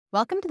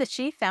Welcome to the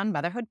She Found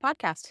Motherhood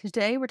podcast.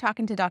 Today we're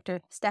talking to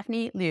Dr.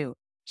 Stephanie Liu.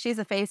 She's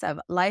the face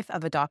of Life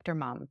of a Doctor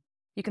Mom.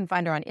 You can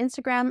find her on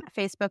Instagram,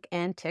 Facebook,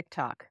 and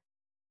TikTok.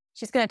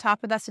 She's going to talk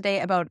with us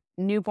today about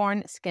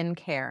newborn skin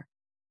care.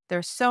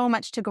 There's so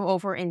much to go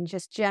over in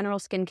just general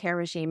skincare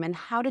regime and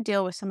how to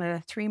deal with some of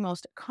the three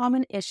most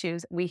common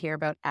issues we hear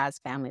about as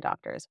family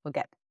doctors. We'll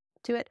get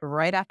to it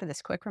right after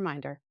this quick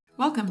reminder.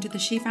 Welcome to the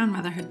She Found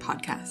Motherhood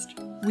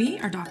podcast. We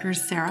are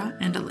doctors Sarah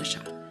and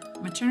Alicia,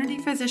 maternity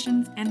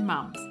physicians and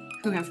moms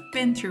who have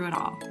been through it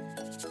all.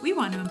 We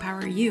want to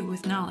empower you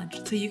with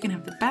knowledge so you can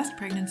have the best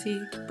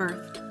pregnancy,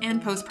 birth,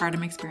 and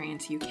postpartum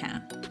experience you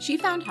can. She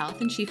Found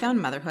Health and She Found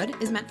Motherhood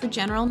is meant for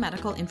general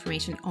medical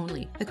information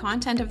only. The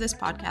content of this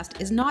podcast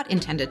is not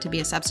intended to be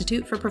a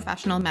substitute for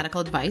professional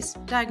medical advice,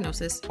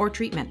 diagnosis, or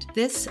treatment.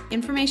 This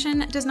information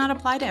does not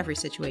apply to every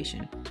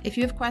situation. If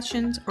you have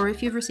questions or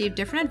if you've received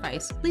different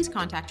advice, please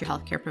contact your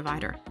healthcare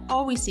provider.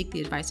 Always seek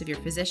the advice of your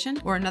physician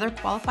or another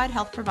qualified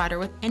health provider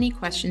with any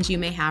questions you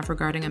may have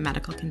regarding a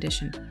medical condition.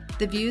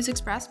 The views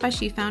expressed by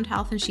She Found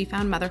Health and She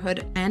Found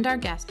Motherhood and our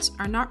guests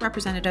are not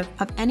representative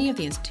of any of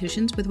the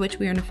institutions with which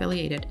we are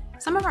affiliated.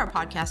 Some of our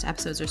podcast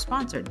episodes are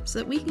sponsored so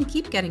that we can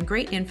keep getting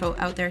great info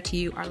out there to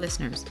you, our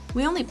listeners.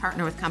 We only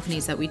partner with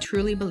companies that we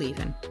truly believe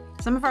in.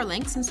 Some of our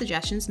links and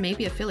suggestions may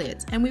be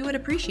affiliates, and we would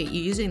appreciate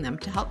you using them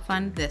to help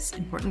fund this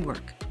important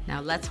work.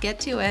 Now let's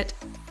get to it.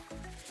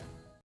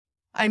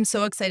 I'm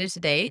so excited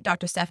today.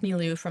 Dr. Stephanie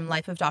Liu from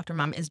Life of Dr.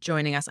 Mom is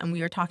joining us, and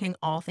we are talking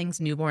all things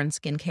newborn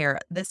skincare.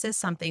 This is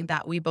something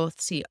that we both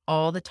see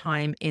all the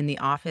time in the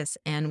office,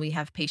 and we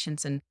have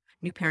patients and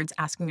new parents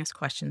asking us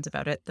questions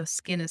about it. The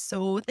skin is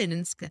so thin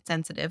and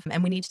sensitive,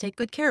 and we need to take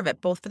good care of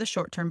it, both for the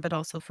short term, but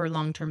also for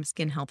long-term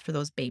skin health for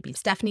those babies.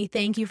 Stephanie,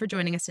 thank you for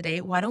joining us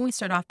today. Why don't we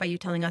start off by you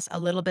telling us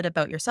a little bit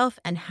about yourself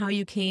and how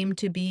you came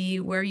to be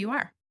where you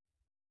are?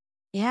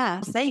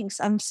 Yeah, thanks.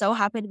 I'm so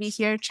happy to be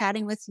here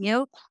chatting with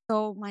you.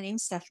 So, my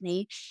name's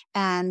Stephanie,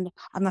 and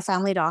I'm a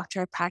family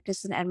doctor. I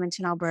practice in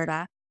Edmonton,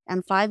 Alberta.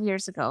 And 5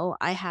 years ago,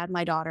 I had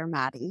my daughter,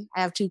 Maddie.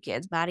 I have two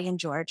kids, Maddie and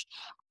George.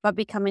 But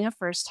becoming a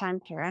first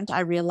time parent, I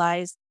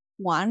realized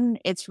one,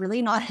 it's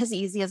really not as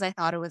easy as I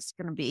thought it was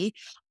going to be.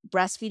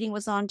 Breastfeeding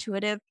was not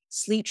intuitive,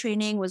 sleep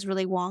training was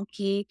really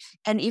wonky,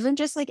 and even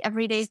just like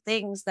everyday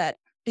things that,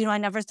 I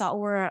never thought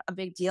were a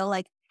big deal.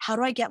 Like, how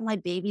do I get my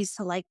babies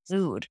to like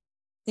food?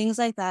 Things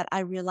like that, I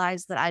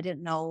realized that I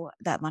didn't know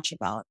that much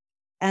about.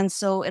 And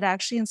so it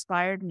actually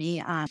inspired me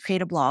to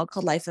create a blog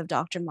called Life of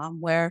Dr. Mom,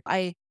 where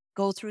I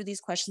go through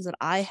these questions that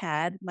I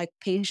had, my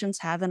patients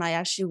have, and I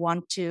actually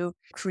want to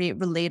create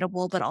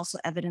relatable but also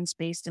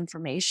evidence-based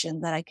information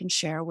that I can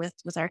share with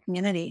our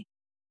community.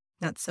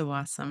 That's so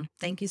awesome.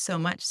 Thank you so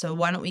much. So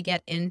why don't we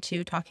get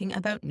into talking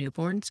about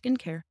newborn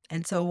skincare?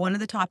 And so one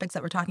of the topics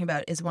that we're talking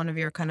about is one of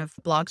your kind of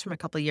blogs from a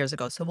couple of years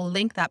ago. So we'll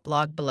link that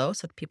blog below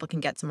so people can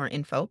get some more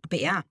info.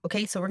 But yeah,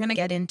 okay, so we're going to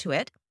get into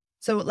it.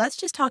 So let's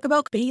just talk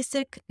about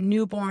basic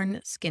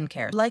newborn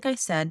skincare. Like I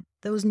said,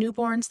 those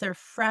newborns, they're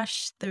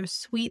fresh, they're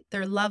sweet,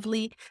 they're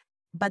lovely,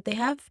 but they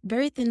have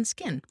very thin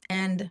skin.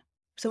 And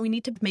so we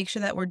need to make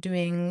sure that we're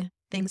doing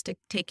things to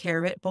take care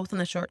of it, both in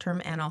the short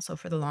term and also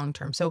for the long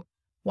term. So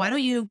why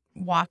don't you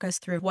walk us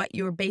through what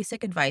your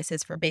basic advice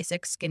is for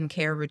basic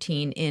skincare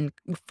routine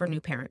for new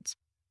parents?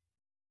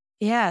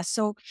 Yeah.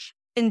 So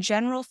in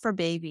general, for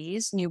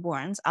babies,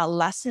 newborns,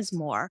 less is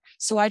more.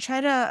 So I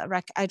try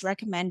to, I'd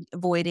recommend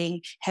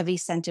avoiding heavy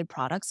scented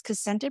products because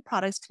scented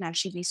products can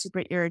actually be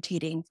super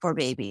irritating for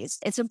babies.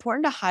 It's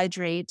important to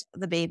hydrate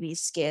the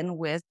baby's skin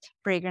with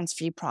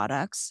fragrance-free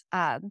products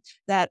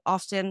that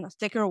often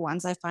thicker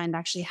ones I find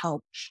actually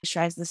help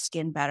moisturize the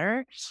skin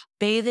better.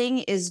 Bathing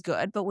is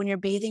good, but when you're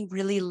bathing,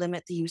 really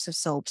limit the use of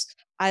soaps.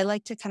 I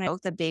like to kind of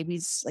note that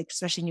babies, like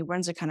especially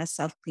newborns, are kind of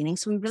self-cleaning.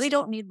 So we really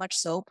don't need much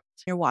soap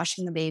when you're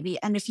washing the baby.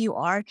 And if you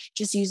are,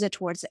 just use it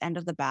towards the end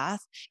of the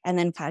bath and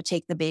then kind of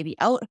take the baby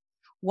out.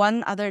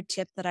 One other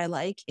tip that I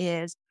like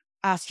is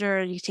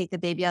after you take the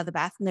baby out of the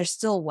bath and they're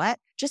still wet,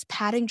 just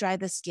patting dry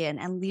the skin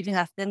and leaving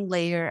a thin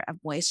layer of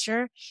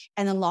moisture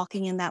and then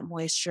locking in that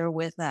moisture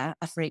with a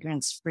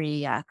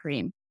fragrance-free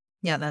cream.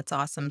 Yeah, that's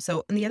awesome.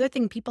 So, and the other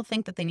thing, people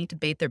think that they need to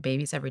bathe their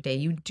babies every day.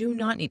 You do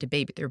not need to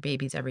bathe their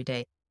babies every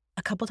day.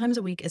 A couple times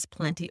a week is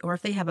plenty, or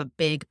if they have a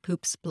big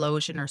poop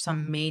explosion or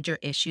some major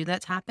issue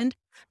that's happened.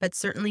 But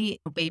certainly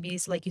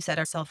babies, like you said,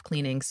 are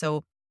self-cleaning.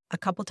 So a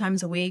couple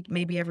times a week,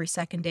 maybe every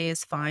second day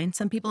is fine.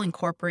 Some people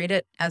incorporate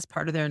it as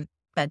part of their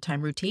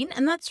bedtime routine,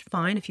 and that's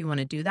fine if you want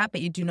to do that,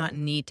 but you do not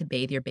need to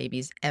bathe your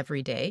babies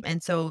every day.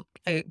 And so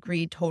I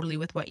agree totally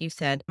with what you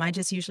said. I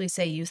just usually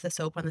say use the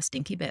soap on the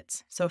stinky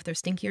bits. So if they're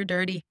stinky or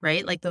dirty,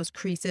 right? Like those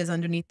creases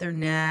underneath their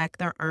neck,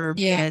 their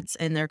armpits,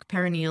 and their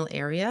perineal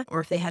area, or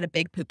if they had a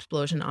big poop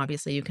explosion,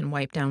 obviously you can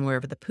wipe down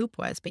wherever the poop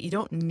was, but you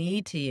don't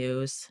need to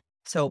use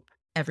soap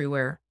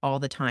everywhere all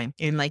the time.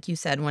 And like you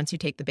said, once you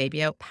take the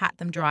baby out, pat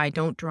them dry,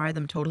 don't dry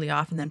them totally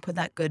off, and then put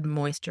that good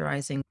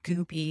moisturizing,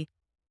 goopy,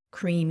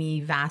 creamy,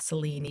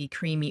 Vaseline-y,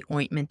 creamy,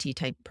 ointment-y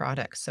type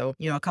products. So,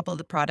 a couple of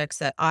the products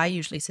that I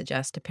usually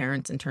suggest to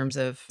parents in terms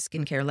of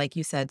skincare, like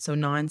you said, so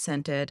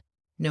non-scented,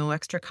 no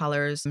extra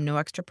colors, no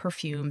extra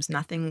perfumes,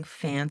 nothing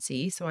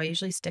fancy. So I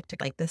usually stick to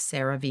like the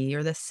CeraVe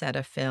or the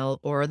Cetaphil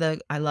or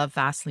I love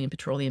Vaseline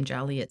petroleum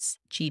jelly. It's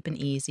cheap and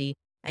easy.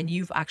 And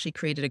you've actually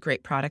created a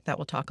great product that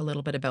we'll talk a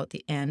little bit about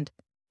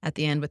at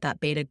the end with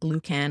that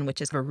Beta-Glucan, which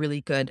is a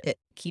really good, it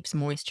keeps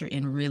moisture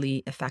in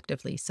really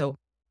effectively. So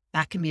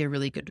that can be a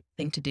really good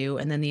thing to do.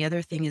 And then the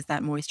other thing is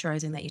that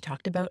moisturizing that you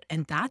talked about.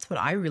 And that's what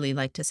I really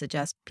like to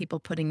suggest people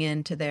putting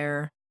into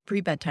their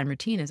pre-bedtime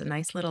routine is a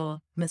nice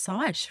little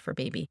massage for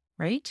baby,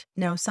 right?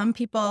 Now, some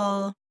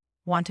people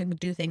want to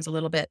do things a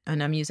little bit,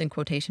 and I'm using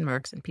quotation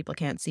marks and people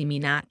can't see me,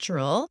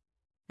 natural.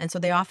 And so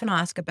they often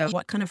ask about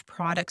what kind of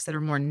products that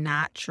are more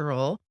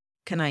natural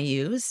can I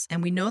use?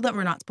 And we know that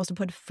we're not supposed to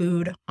put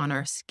food on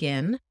our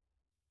skin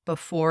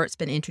before it's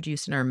been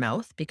introduced in our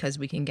mouth because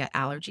we can get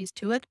allergies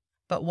to it.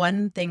 But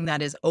one thing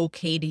that is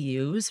okay to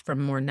use from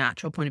a more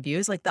natural point of view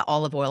is like the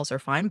olive oils are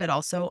fine, but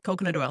also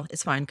coconut oil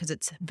is fine because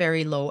it's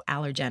very low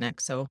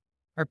allergenic. So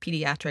our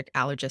pediatric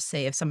allergists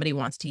say if somebody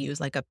wants to use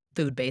like a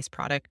food-based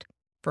product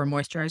for a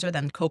moisturizer,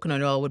 then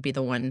coconut oil would be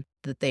the one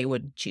that they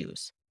would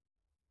choose.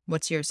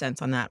 What's your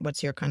sense on that? What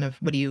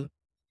do you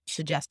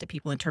suggest to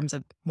people in terms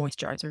of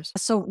moisturizers?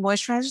 So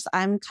moisturizers,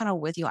 I'm kind of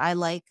with you. I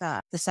like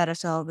the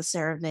Cetaphil, the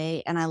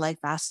CeraVe, and I like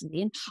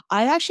Vaseline.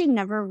 I actually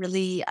never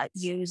really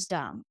used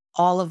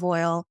olive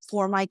oil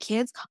for my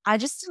kids. I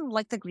just didn't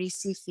like the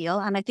greasy feel.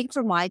 And I think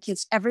for my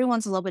kids,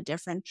 everyone's a little bit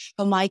different.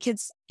 But my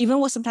kids,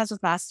 even sometimes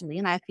with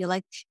Vaseline, I feel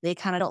like they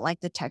kind of don't like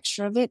the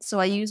texture of it. So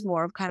I use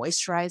more of kind of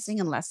moisturizing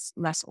and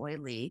less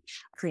oily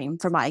cream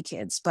for my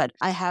kids. But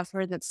I have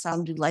heard that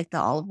some do like the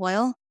olive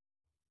oil.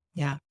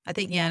 Yeah,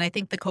 and I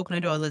think the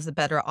coconut oil is a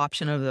better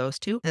option of those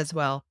two as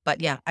well. But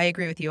yeah, I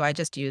agree with you. I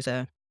just use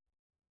the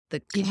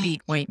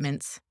feet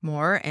ointments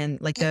more, and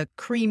like the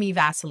creamy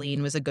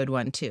Vaseline was a good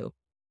one too.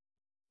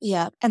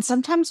 Yeah. And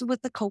sometimes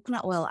with the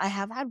coconut oil, I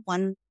have had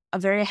a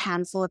very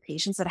handful of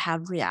patients that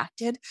have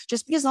reacted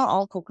just because not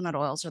all coconut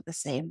oils are the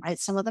same, right?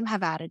 Some of them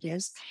have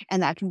additives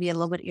and that can be a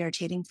little bit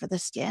irritating for the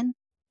skin.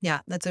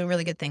 Yeah, that's a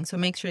really good thing. So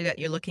make sure that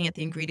you're looking at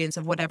the ingredients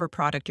of whatever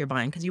product you're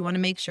buying because you want to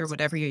make sure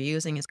whatever you're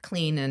using is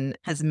clean and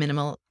has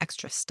minimal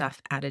extra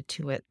stuff added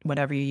to it,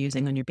 whatever you're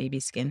using on your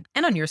baby's skin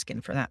and on your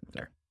skin for that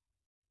matter.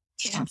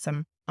 Yeah.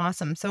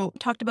 Awesome. So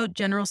talked about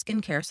general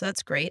skincare. So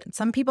that's great.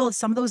 Some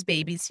of those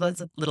babies,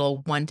 those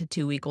little 1 to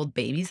 2 week old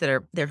babies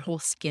their whole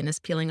skin is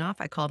peeling off.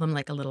 I call them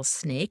like a little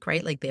snake,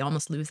 right? Like they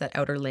almost lose that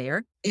outer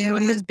layer. Yeah.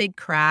 When there's big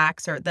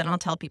cracks, or then I'll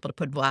tell people to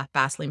put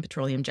Vaseline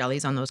petroleum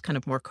jellies on those kind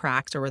of more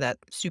cracks or where that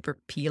super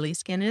peely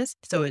skin is.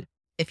 So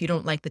if you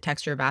don't like the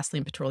texture of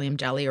Vaseline petroleum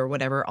jelly or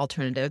whatever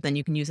alternative, then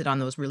you can use it on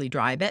those really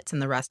dry bits,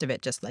 and the rest of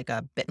it just like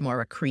a bit more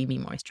of a creamy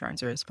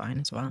moisturizer is fine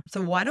as well.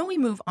 So why don't we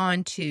move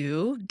on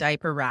to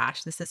diaper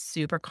rash? This is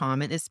super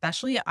common,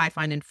 especially I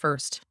find in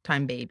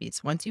first-time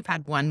babies. Once you've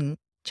had one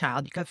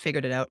child, you have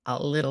figured it out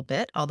a little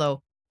bit,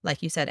 although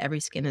like you said, every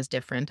skin is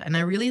different. And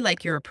I really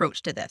like your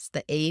approach to this,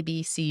 the A,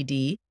 B, C,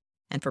 D,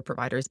 and for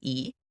providers,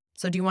 E.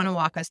 So do you want to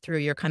walk us through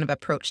your kind of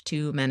approach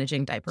to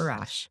managing diaper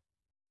rash?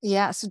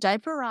 Yeah, so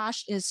diaper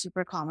rash is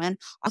super common.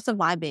 Also,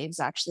 my babes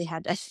actually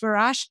had diaper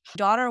rash.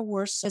 Daughter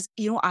worse is,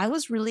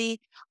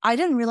 I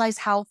didn't realize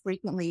how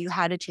frequently you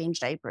had to change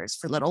diapers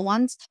for little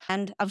ones.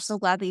 And I'm so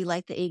glad that you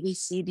like the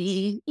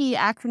ABCDE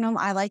acronym.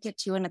 I like it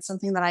too. And it's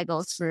something that I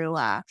go through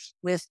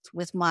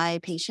with my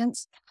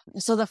patients.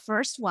 So the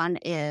first one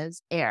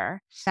is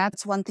air.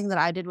 That's one thing that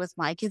I did with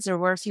my kids. There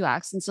were a few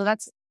accidents. So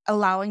that's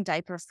allowing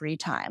diaper free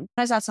time.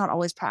 Because that's not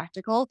always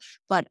practical,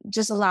 but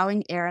just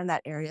allowing air in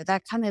that area,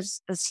 that kind of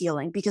is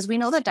healing because we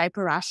know that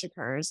diaper rash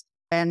occurs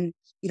and,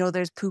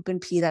 there's poop and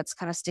pee that's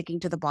kind of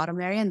sticking to the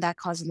bottom area and that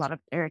causes a lot of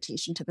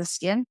irritation to the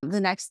skin. The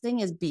next thing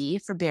is B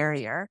for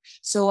barrier.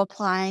 So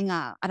applying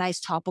a nice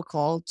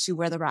topical to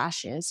where the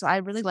rash is. So I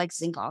really like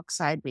zinc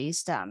oxide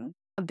based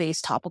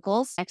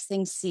topicals. Next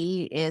thing,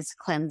 C is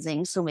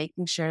cleansing. So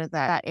making sure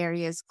that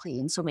area is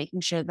clean. So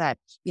making sure that,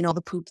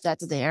 the poop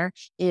that's there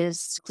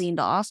is cleaned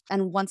off.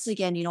 And once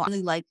again, I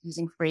really like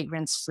using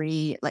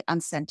fragrance-free, like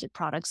unscented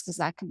products because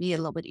that can be a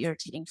little bit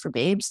irritating for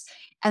babes.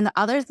 And the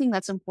other thing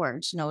that's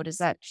important to note is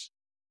that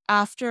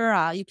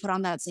after you put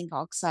on that zinc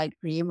oxide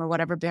cream or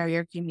whatever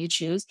barrier cream you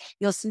choose,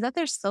 you'll see that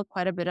there's still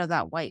quite a bit of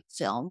that white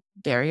film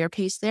barrier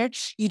piece there.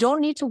 You don't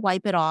need to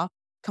wipe it off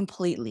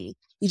completely.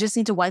 You just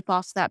need to wipe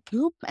off that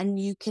poop and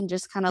you can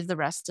just kind of the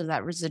rest of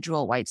that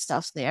residual white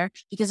stuff there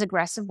because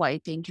aggressive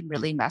wiping can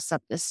really mess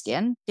up the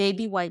skin.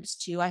 Baby wipes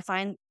too. I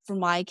find for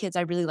my kids,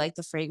 I really like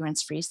the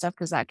fragrance-free stuff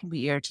because that can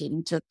be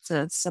irritating to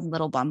some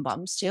little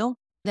bums too.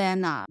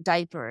 Then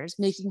diapers,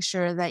 making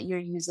sure that you're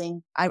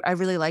using, I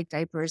really like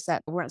diapers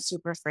that weren't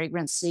super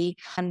fragrancy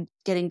and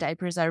getting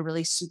diapers that are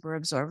really super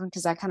absorbent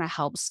because that kind of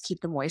helps keep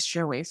the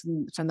moisture away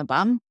from the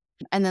bum.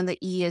 And then the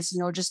E is,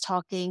 just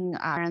talking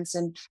and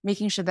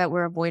making sure that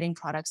we're avoiding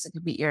products that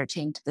could be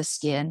irritating to the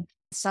skin.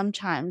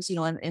 Sometimes,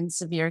 in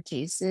severe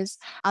cases,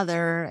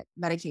 other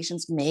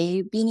medications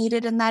may be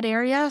needed in that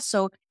area.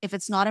 So if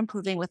it's not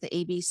improving with the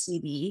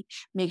ABCD,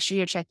 make sure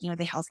you're checking with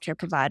a healthcare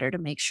provider to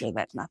make sure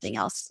that nothing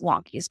else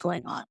wonky is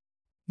going on.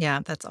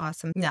 Yeah, that's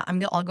awesome. Yeah,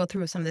 I'll go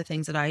through some of the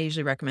things that I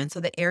usually recommend. So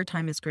the air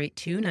time is great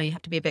too. Now you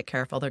have to be a bit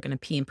careful. They're going to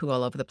pee and poo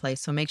all over the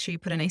place. So make sure you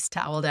put a nice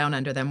towel down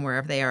under them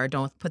wherever they are.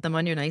 Don't put them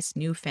on your nice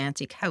new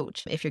fancy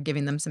couch if you're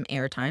giving them some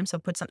air time. So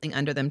put something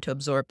under them to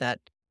absorb that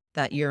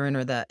urine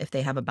or if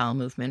they have a bowel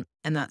movement,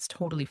 and that's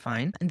totally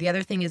fine. And the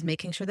other thing is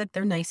making sure that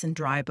they're nice and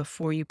dry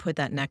before you put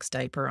that next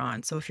diaper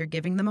on. So if you're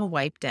giving them a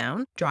wipe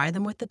down, dry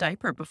them with the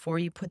diaper before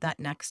you put that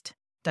next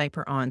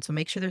diaper on. So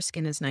make sure their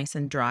skin is nice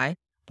and dry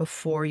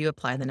before you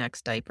apply the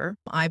next diaper.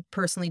 I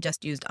personally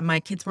just used, my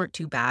kids weren't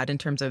too bad in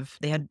terms of,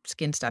 they had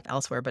skin stuff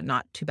elsewhere, but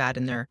not too bad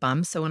in their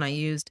bums. So when I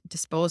used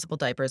disposable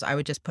diapers, I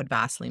would just put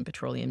Vaseline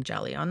petroleum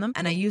jelly on them.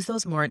 And I used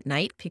those more at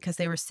night because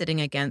they were sitting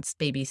against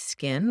baby's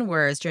skin,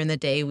 whereas during the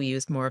day we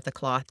used more of the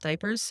cloth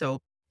diapers. So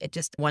it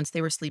just, once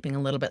they were sleeping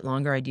a little bit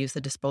longer, I'd use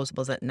the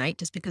disposables at night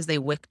just because they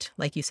wicked,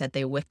 like you said,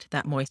 they wicked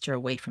that moisture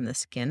away from the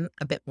skin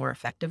a bit more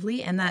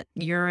effectively. And that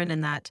urine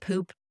and that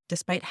poop,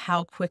 despite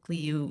how quickly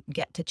you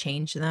get to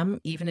change them,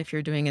 even if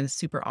you're doing a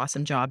super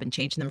awesome job and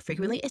changing them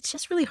frequently, it's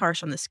just really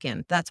harsh on the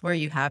skin. That's where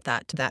you have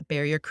that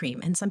barrier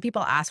cream. And some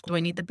people ask, do I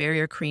need the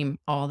barrier cream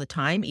all the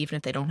time, even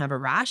if they don't have a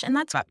rash? And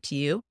that's up to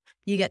you.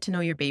 You get to know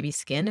your baby's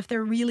skin. If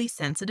they're really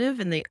sensitive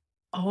and they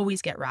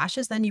always get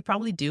rashes, then you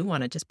probably do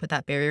want to just put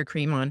that barrier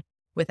cream on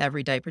with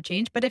every diaper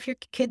change. But if your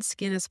kid's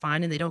skin is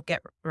fine and they don't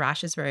get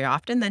rashes very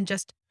often, then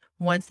just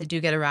once they do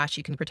get a rash,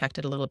 you can protect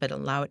it a little bit,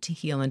 allow it to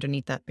heal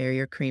underneath that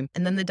barrier cream.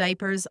 And then the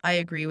diapers, I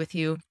agree with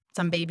you.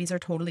 Some babies are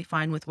totally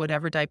fine with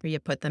whatever diaper you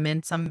put them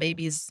in. Some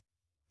babies,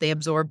 they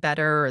absorb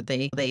better or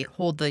they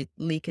hold the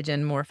leakage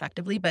in more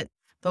effectively. But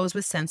those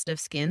with sensitive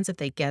skins, if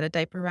they get a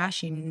diaper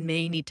rash, you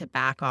may need to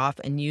back off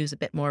and use a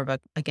bit more of a,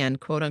 again,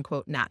 quote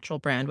unquote, natural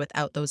brand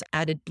without those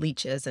added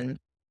bleaches and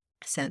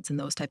scents and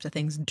those types of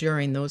things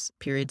during those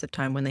periods of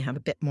time when they have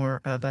a bit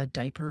more of a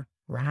diaper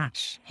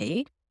rash.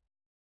 Hey?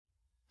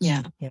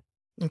 Yeah.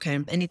 Okay.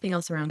 Anything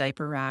else around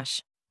diaper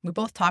rash? We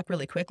both talk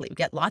really quickly. We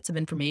get lots of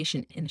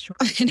information in a short.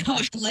 I know,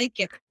 I like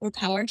it. We're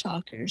power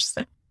talkers.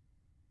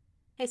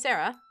 Hey,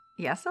 Sarah,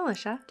 Yes,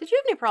 Alicia. did you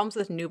have any problems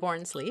with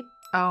newborn sleep?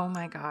 Oh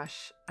my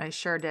gosh, I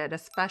sure did,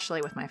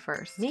 especially with my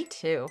first. Me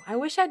too. I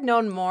wish I'd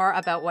known more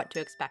about what to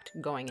expect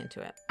going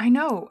into it. I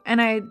know,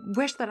 and I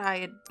wish that I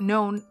had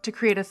known to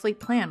create a sleep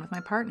plan with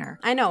my partner.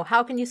 I know.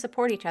 How can you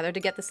support each other to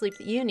get the sleep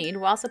that you need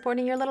while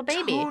supporting your little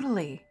baby?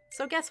 Totally.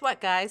 So guess what,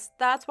 guys?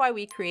 That's why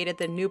we created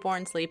the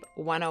Newborn Sleep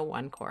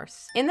 101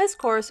 course. In this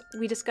course,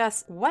 we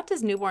discuss what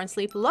does newborn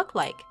sleep look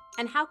like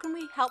and how can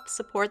we help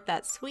support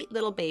that sweet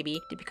little baby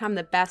to become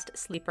the best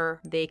sleeper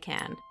they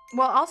can.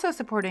 While also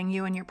supporting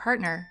you and your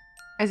partner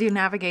as you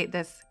navigate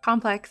this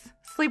complex,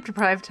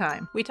 sleep-deprived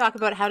time. We talk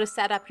about how to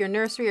set up your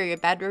nursery or your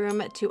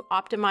bedroom to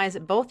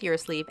optimize both your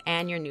sleep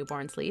and your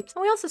newborn sleep.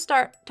 And we also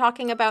start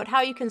talking about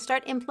how you can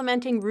start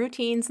implementing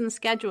routines and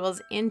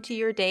schedules into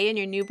your day and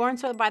your newborn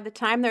so that by the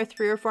time they're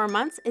 3 or 4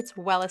 months, it's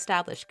well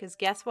established. Because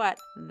guess what?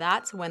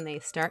 That's when they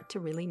start to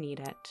really need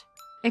it.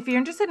 If you're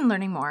interested in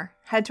learning more,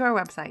 head to our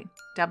website,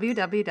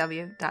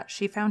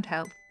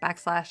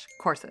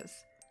 www.shefoundhelp.com/courses.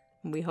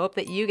 We hope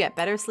that you get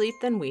better sleep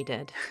than we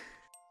did.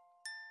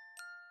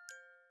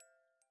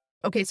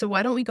 Okay, so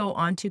why don't we go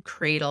on to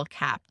Cradle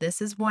Cap?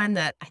 This is one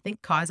that I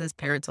think causes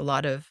parents a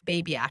lot of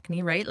baby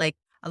acne, right? Like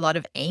a lot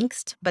of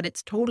angst, but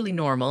it's totally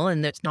normal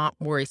and it's not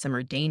worrisome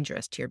or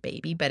dangerous to your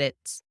baby, but it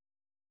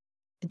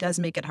does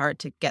make it hard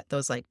to get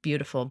those like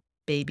beautiful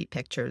baby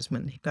pictures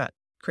when they've got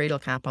cradle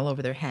cap all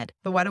over their head.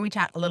 But why don't we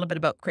chat a little bit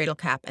about cradle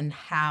cap and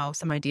how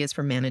some ideas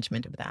for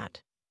management of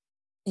that?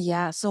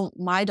 Yeah. So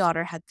my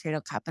daughter had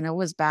cradle cap and it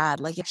was bad.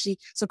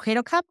 So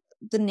cradle cap,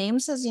 the name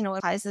says, it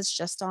applies this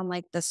just on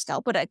like the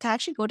scalp, but it can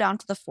actually go down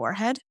to the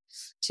forehead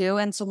too.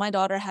 And so my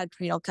daughter had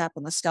cradle cap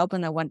on the scalp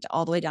and it went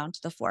all the way down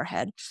to the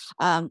forehead.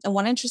 And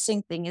one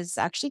interesting thing is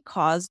actually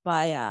caused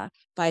by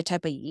a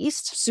type of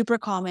yeast, super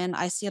common.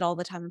 I see it all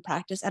the time in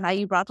practice. And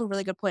you brought up a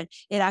really good point.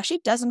 It actually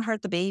doesn't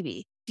hurt the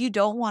baby. If you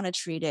don't want to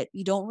treat it,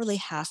 you don't really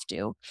have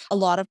to. A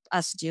lot of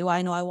us do.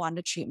 I know I wanted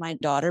to treat my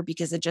daughter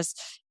because it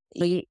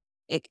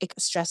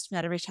stressed me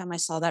out every time I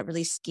saw that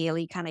really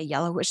scaly kind of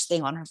yellowish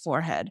thing on her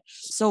forehead.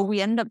 So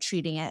we ended up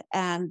treating it.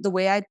 And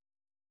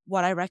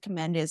what I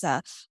recommend is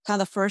kind of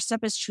the first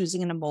step is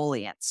choosing an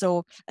emollient.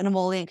 So an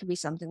emollient could be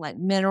something like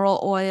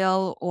mineral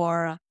oil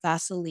or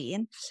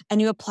Vaseline,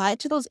 and you apply it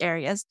to those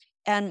areas.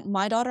 And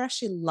my daughter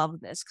actually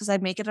loved this because I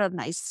make it a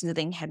nice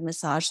soothing head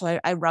massage. So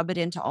I rub it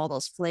into all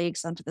those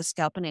flakes, onto the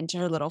scalp and into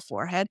her little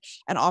forehead.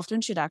 And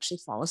often she'd actually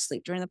fall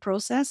asleep during the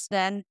process.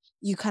 Then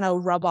you kind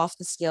of rub off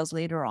the scales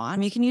later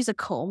on. You can use a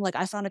comb. Like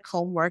I found a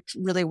comb worked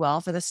really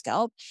well for the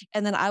scalp.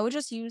 And then I would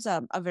just use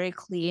a very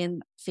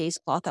clean face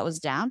cloth that was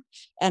damp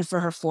and for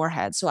her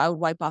forehead. So I would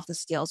wipe off the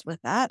scales with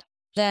that.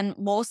 Then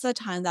most of the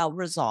time that will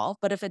resolve.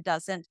 But if it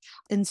doesn't,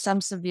 in some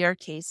severe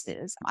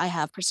cases, I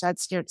have prescribed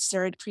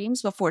steroid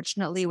creams, but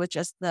fortunately with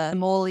just the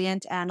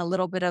emollient and a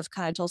little bit of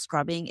kind of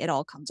scrubbing, it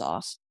all comes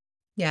off.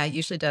 Yeah, it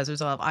usually does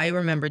resolve. I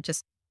remember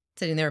just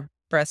sitting there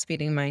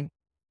breastfeeding my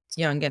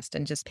youngest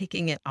and just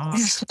picking it off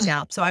the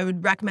scalp. So I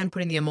would recommend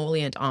putting the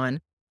emollient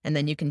on And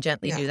then you can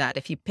gently do that.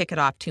 If you pick it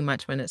off too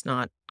much when it's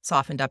not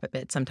softened up a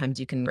bit, sometimes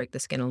you can break the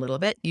skin a little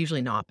bit.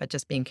 Usually not, but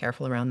just being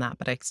careful around that.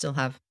 But I still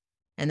have,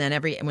 and then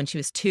when she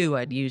was 2,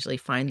 I'd usually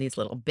find these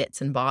little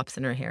bits and bops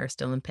in her hair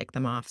still and pick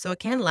them off. So it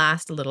can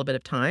last a little bit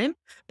of time,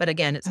 but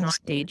again, it's not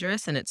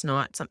dangerous and it's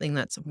not something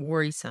that's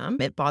worrisome.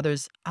 It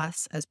bothers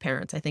us as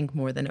parents, I think,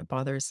 more than it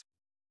bothers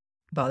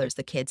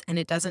the kids. And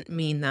it doesn't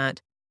mean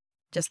that,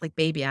 just like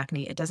baby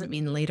acne, it doesn't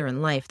mean later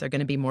in life they're going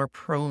to be more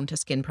prone to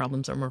skin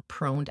problems or more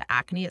prone to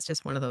acne. It's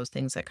just one of those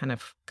things that kind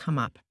of come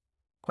up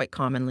quite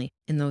commonly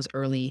in those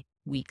early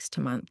weeks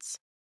to months.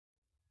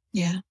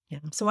 Yeah.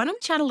 So why don't we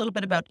chat a little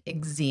bit about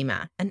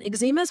eczema? And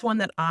eczema is one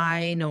that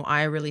I know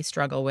I really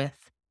struggle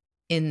with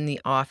in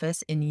the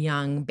office in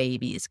young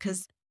babies,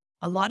 because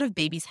a lot of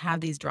babies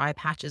have these dry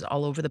patches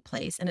all over the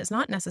place. And it's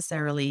not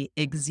necessarily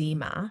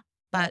eczema,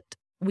 but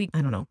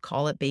I don't know,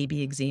 call it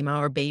baby eczema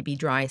or baby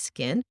dry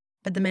skin.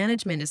 But the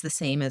management is the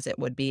same as it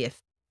would be if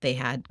they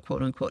had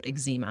quote unquote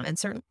eczema. And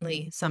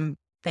certainly some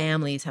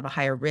families have a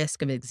higher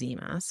risk of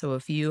eczema. So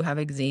if you have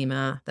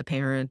eczema, the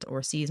parent,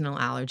 or seasonal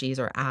allergies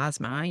or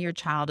asthma, your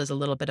child is a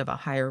little bit of a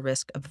higher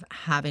risk of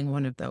having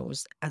one of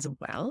those as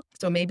well.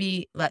 So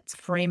maybe let's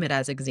frame it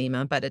as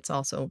eczema, but it's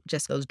also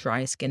just those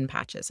dry skin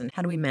patches. And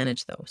how do we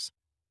manage those?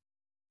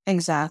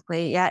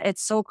 Exactly. Yeah,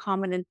 it's so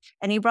common.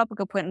 And you brought up a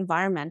good point.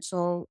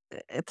 Environmental,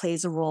 it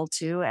plays a role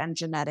too, and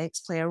genetics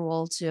play a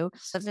role too.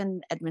 I live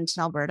in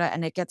Edmonton, Alberta,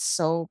 and it gets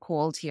so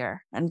cold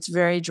here and it's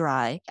very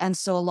dry. And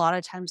so a lot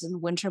of times in the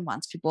winter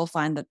months, people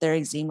find that their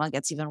eczema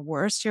gets even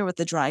worse here with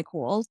the dry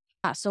cold.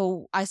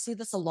 So I see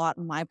this a lot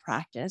in my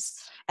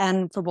practice.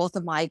 And for both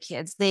of my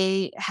kids,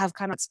 they have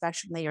kind of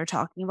spectrum that you're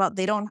talking about.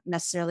 They don't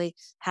necessarily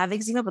have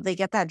eczema, but they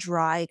get that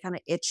dry, kind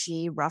of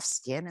itchy, rough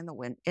skin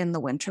in the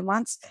winter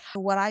months. So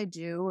what I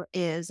do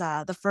is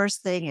the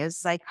first thing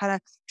is I kind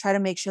of try to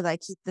make sure that I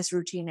keep this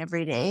routine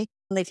every day.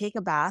 When they take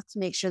a bath, to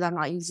make sure that I'm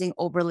not using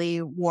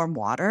overly warm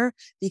water,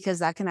 because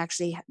that can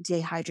actually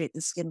dehydrate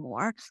the skin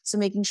more. So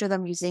making sure that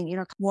I'm using,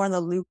 more on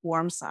the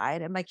lukewarm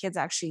side. And my kids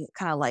actually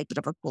kind of like a bit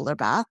of a cooler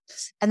bath.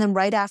 And then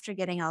right after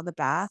getting out of the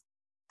bath,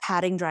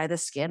 patting dry the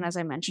skin, as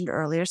I mentioned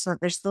earlier, so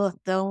that there's still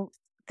a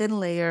thin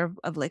layer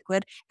of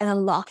liquid, and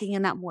then locking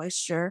in that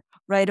moisture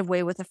right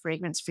away with a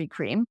fragrance-free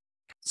cream.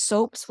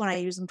 Soaps, when I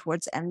use them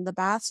towards the end of the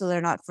bath, so they're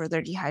not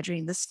further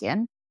dehydrating the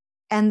skin.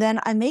 And then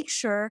I make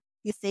sure,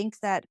 you think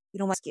that,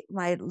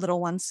 my little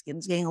one's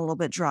skin's getting a little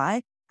bit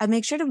dry, I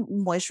make sure to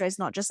moisturize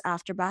not just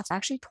after bath,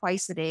 actually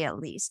twice a day at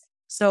least.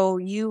 So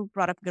you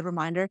brought up a good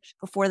reminder,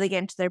 before they get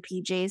into their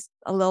PJs,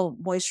 a little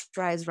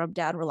moisturize, rub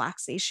down,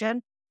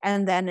 relaxation.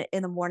 And then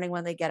in the morning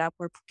when they get up,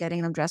 we're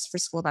getting them dressed for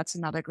school. That's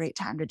another great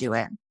time to do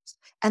it.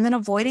 And then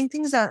avoiding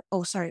things that,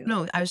 oh, sorry.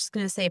 No, I was just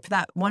going to say, for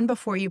that one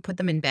before you put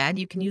them in bed,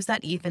 you can use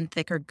that even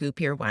thicker,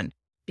 goopier one,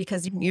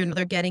 because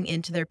they're getting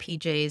into their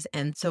PJs.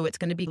 And so it's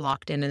going to be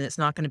locked in, and it's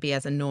not going to be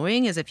as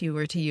annoying as if you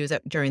were to use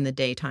it during the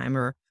daytime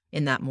or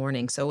in that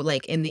morning. So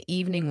like in the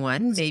evening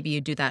one, maybe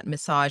you do that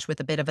massage with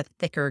a bit of a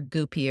thicker,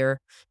 goopier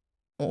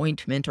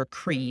ointment or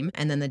cream.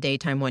 And then the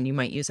daytime one, you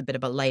might use a bit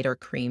of a lighter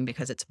cream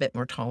because it's a bit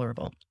more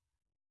tolerable.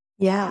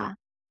 Yeah,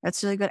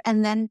 that's really good.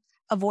 And then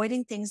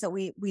avoiding things that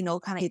we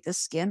know kind of hate the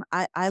skin.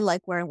 I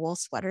like wearing wool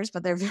sweaters,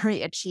 but they're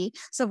very itchy.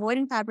 So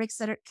avoiding fabrics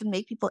that can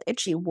make people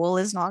itchy. Wool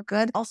is not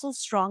good. Also,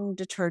 strong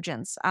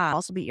detergents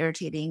also be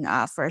irritating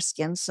for our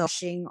skin. So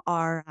washing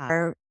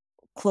our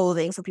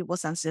clothing for people with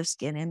sensitive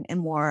skin and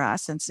more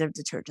sensitive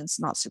detergents,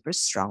 not super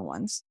strong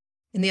ones.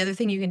 And the other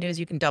thing you can do is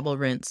you can double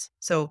rinse.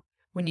 So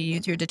when you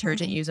use your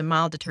detergent, use a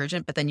mild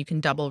detergent, but then you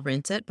can double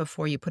rinse it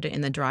before you put it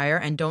in the dryer,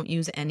 and don't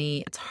use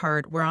any. It's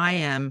hard. Where I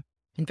am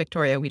in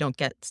Victoria, we don't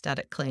get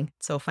static cling.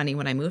 It's so funny,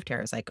 when I moved here,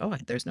 I was like, oh,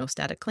 there's no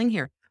static cling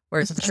here.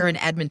 Whereas I'm sure in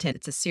Edmonton,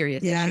 it's a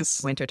serious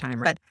issue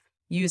wintertime. But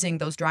using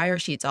those dryer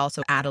sheets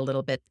also add a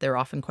little bit. They're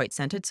often quite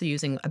scented. So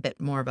using a bit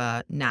more of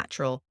a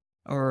natural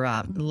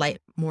or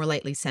more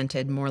lightly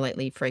scented, more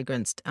lightly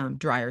fragranced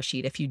dryer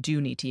sheet if you do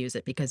need to use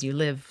it because you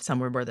live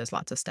somewhere where there's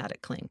lots of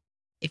static cling.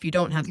 If you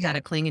don't have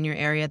static cling in your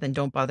area, then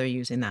don't bother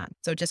using that.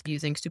 So just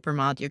using super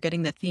mild, you're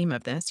getting the theme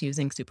of this,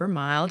 using super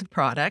mild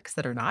products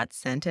that are not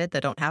scented,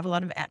 that don't have a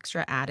lot of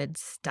extra added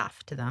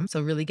stuff to them.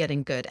 So really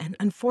getting good. And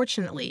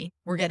unfortunately,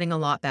 we're getting a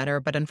lot better,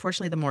 but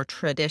unfortunately the more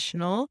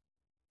traditional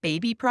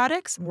baby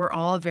products were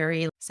all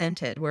very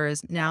scented,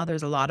 whereas now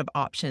there's a lot of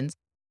options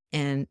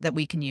and that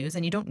we can use.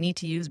 And you don't need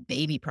to use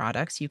baby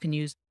products. You can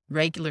use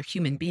regular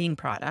human being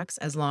products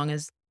as long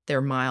as they're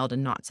mild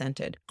and not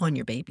scented on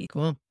your baby.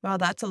 Cool. Well,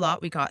 that's a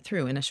lot we got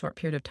through in a short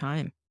period of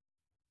time.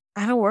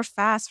 I know, we're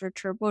fast. We're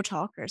turbo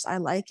talkers. I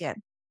like it.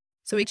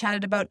 So we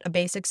chatted about a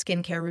basic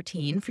skincare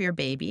routine for your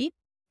baby.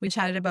 We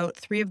chatted about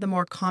 3 of the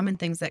more common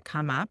things that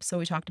come up. So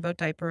we talked about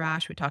diaper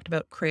rash, we talked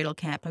about cradle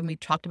cap, and we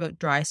talked about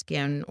dry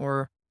skin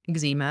or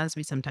eczema, as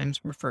we sometimes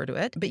refer to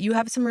it. But you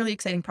have some really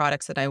exciting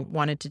products that I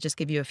wanted to just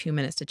give you a few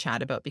minutes to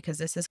chat about, because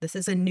this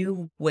is a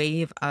new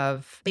wave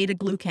of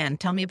Beta-Glucan.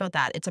 Tell me about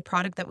that. It's a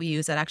product that we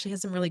use that actually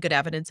has some really good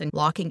evidence in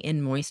locking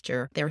in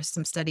moisture. There are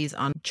some studies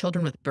on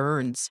children with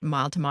burns,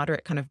 mild to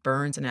moderate kind of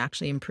burns, and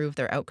actually improve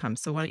their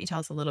outcomes. So why don't you tell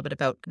us a little bit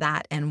about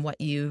that and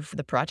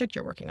the project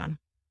you're working on?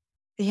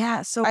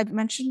 Yeah, so I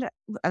mentioned at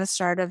the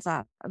start of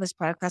this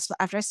podcast,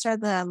 after I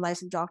started the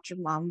Life of Dr.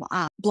 Mom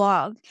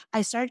blog,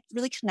 I started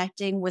really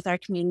connecting with our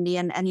community,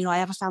 and I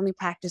have a family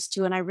practice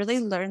too, and I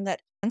really learned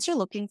that parents are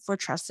looking for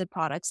trusted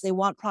products. They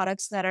want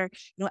products that are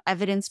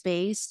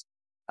evidence-based,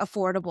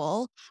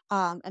 affordable,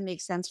 and make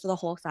sense for the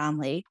whole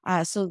family.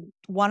 So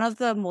one of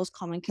the most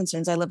common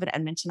concerns, I live in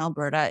Edmonton,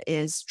 Alberta,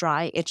 is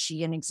dry,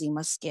 itchy, and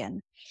eczema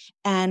skin,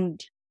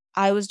 and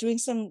I was doing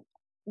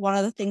one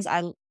of the things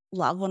I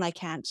love when I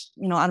can't,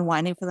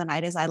 unwinding for the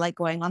night is I like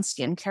going on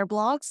skincare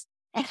blogs.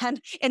 And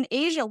in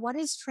Asia, what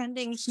is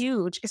trending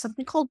huge is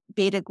something called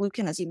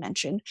beta-glucan, as you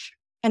mentioned.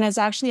 And it's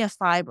actually a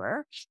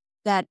fiber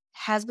that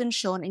has been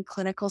shown in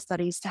clinical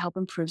studies to help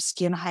improve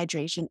skin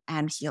hydration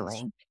and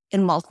healing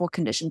in multiple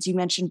conditions. You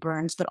mentioned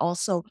burns, but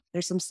also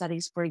there's some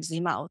studies for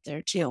eczema out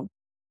there too.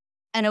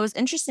 And it was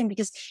interesting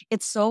because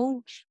it's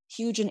so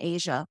huge in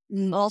Asia.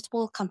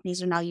 Multiple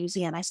companies are now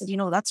using it. And I said,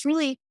 that's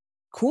really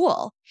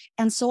cool.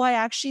 And so I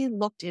actually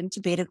looked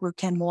into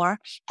beta-glucan more,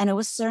 and it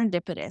was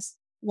serendipitous.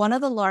 One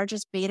of the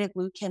largest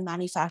beta-glucan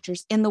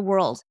manufacturers in the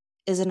world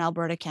is in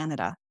Alberta,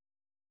 Canada.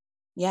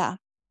 Yeah.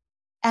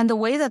 And the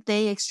way that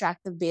they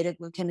extract the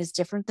beta-glucan is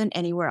different than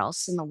anywhere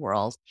else in the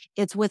world.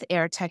 It's with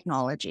air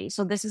technology.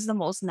 So this is the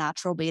most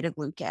natural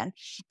beta-glucan.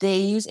 They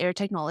use air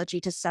technology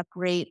to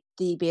separate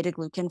the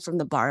beta-glucan from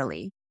the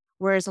barley,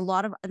 whereas in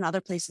other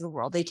places in the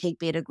world, they take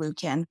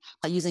beta-glucan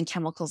using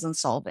chemicals and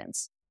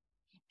solvents.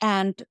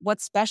 And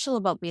what's special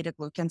about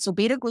beta-glucan? So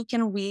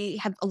beta-glucan,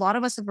 a lot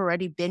of us have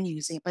already been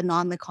using it, but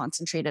not in the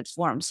concentrated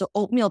form. So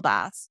oatmeal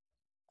baths,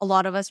 a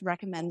lot of us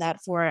recommend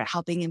that for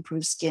helping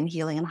improve skin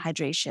healing and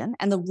hydration.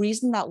 And the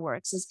reason that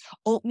works is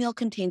oatmeal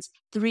contains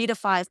 3 to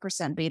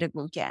 5%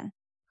 beta-glucan.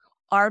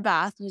 Our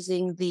bath,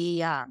 using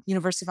the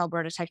University of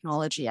Alberta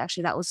technology,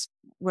 actually that was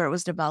where it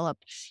was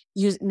developed,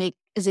 is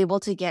able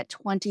to get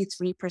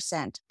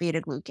 23%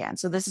 beta-glucan.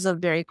 So this is a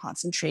very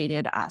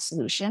concentrated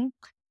solution.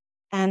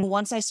 And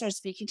once I started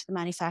speaking to the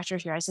manufacturer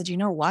here, I said, you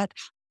know what?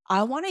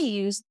 I want to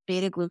use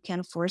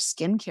beta-glucan for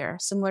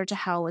skincare, similar to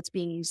how it's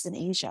being used in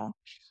Asia.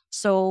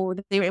 So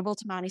they were able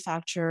to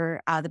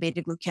manufacture the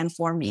beta-glucan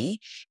for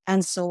me.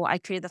 And so I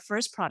created the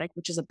first product,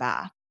 which is a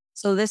bath.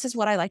 So this is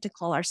what I like to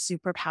call our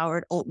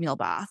super-powered oatmeal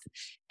bath.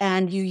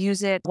 And you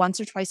use it once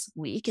or twice a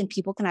week, and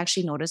people can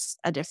actually notice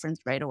a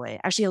difference right away.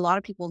 Actually, a lot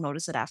of people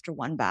notice it after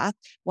one bath.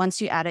 Once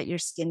you add it, your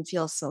skin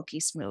feels silky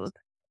smooth.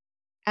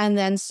 And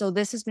then, so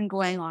this has been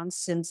going on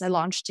since I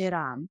launched it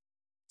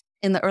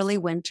in the early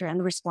winter, and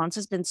the response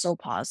has been so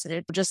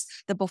positive. Just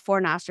the before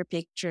and after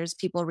pictures,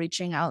 people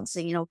reaching out and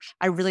saying,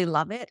 I really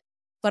love it.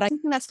 But I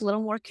think that's a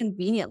little more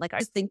convenient. Like I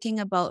was thinking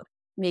about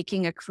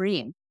making a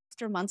cream.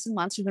 After months and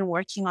months, we've been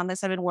working on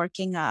this. I've been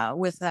working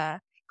with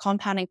a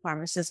compounding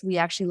pharmacist. We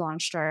actually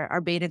launched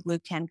our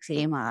beta-glucan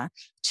cream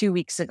 2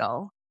 weeks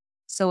ago.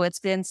 So it's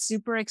been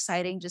super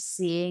exciting just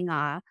seeing,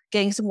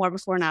 getting some more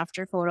before and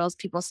after photos,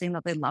 people saying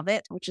that they love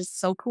it, which is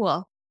so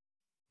cool.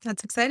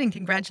 That's exciting.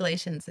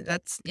 Congratulations.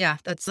 That's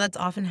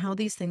often how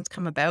these things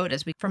come about.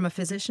 From a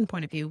physician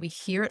point of view, we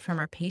hear it from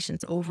our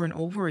patients over and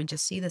over and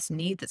just see this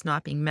need that's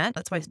not being met.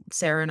 That's why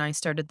Sarah and I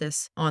started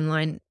this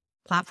online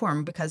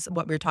platform, because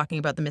what we were talking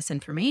about, the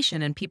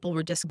misinformation, and people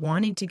were just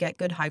wanting to get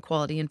good, high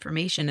quality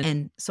information.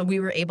 And so we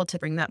were able to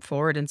bring that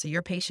forward. And so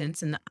your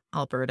patients in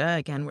Alberta,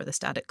 again, where the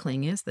static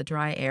cling is, the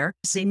dry air,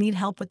 they need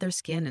help with their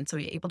skin. And so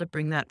you're able to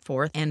bring that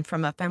forth. And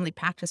from a family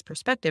practice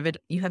perspective,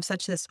 you have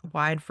such this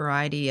wide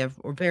variety of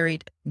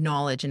varied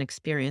knowledge and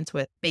experience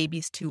with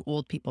babies to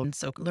old people. And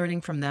so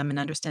learning from them and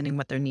understanding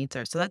what their needs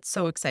are. So that's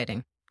so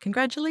exciting.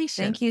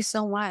 Congratulations. Thank you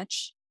so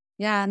much.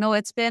 Yeah, no,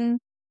 it's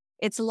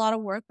a lot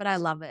of work, but I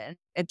love it.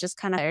 It just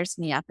kind of fires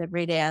me up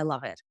every day. I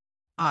love it.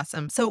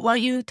 Awesome. So why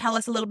don't you tell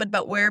us a little bit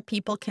about where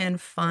people can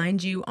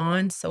find you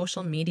on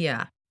social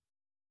media?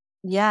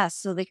 Yeah,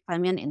 so they can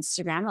find me on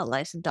Instagram at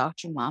Life of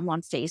Dr. Mom,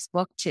 on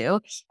Facebook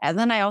too. And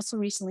then I also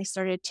recently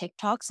started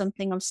TikTok,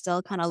 something I'm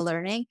still kind of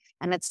learning.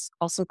 And it's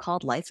also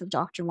called Life of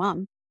Dr.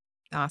 Mom.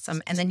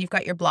 Awesome. And then you've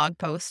got your blog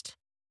post.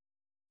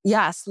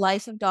 Yes,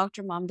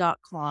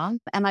 lifeofdrmom.com.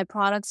 And my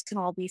products can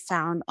all be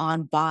found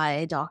on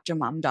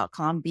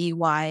bydrmom.com,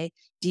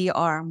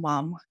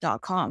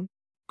 bydrmom.com.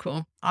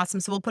 Cool. Awesome.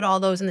 So we'll put all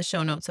those in the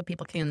show notes so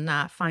people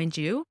can find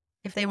you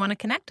if they want to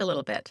connect a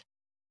little bit.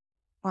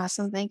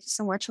 Awesome. Thank you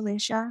so much,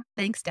 Alicia.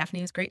 Thanks, Stephanie.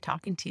 It was great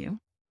talking to you.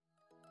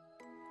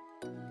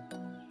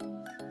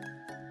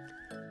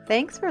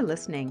 Thanks for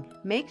listening.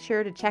 Make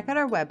sure to check out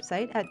our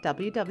website at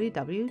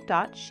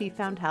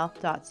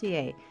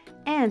www.shefoundhealth.ca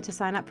and to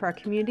sign up for our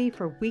community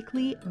for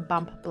weekly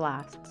bump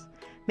blasts.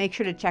 Make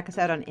sure to check us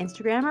out on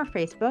Instagram or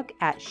Facebook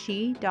at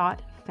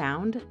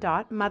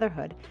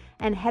she.found.motherhood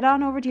and head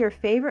on over to your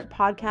favorite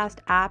podcast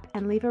app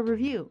and leave a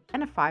review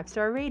and a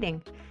 5-star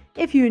rating.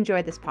 If you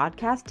enjoyed this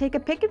podcast, take a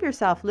pic of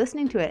yourself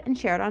listening to it and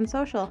share it on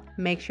social.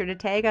 Make sure to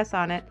tag us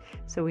on it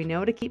so we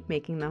know to keep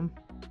making them.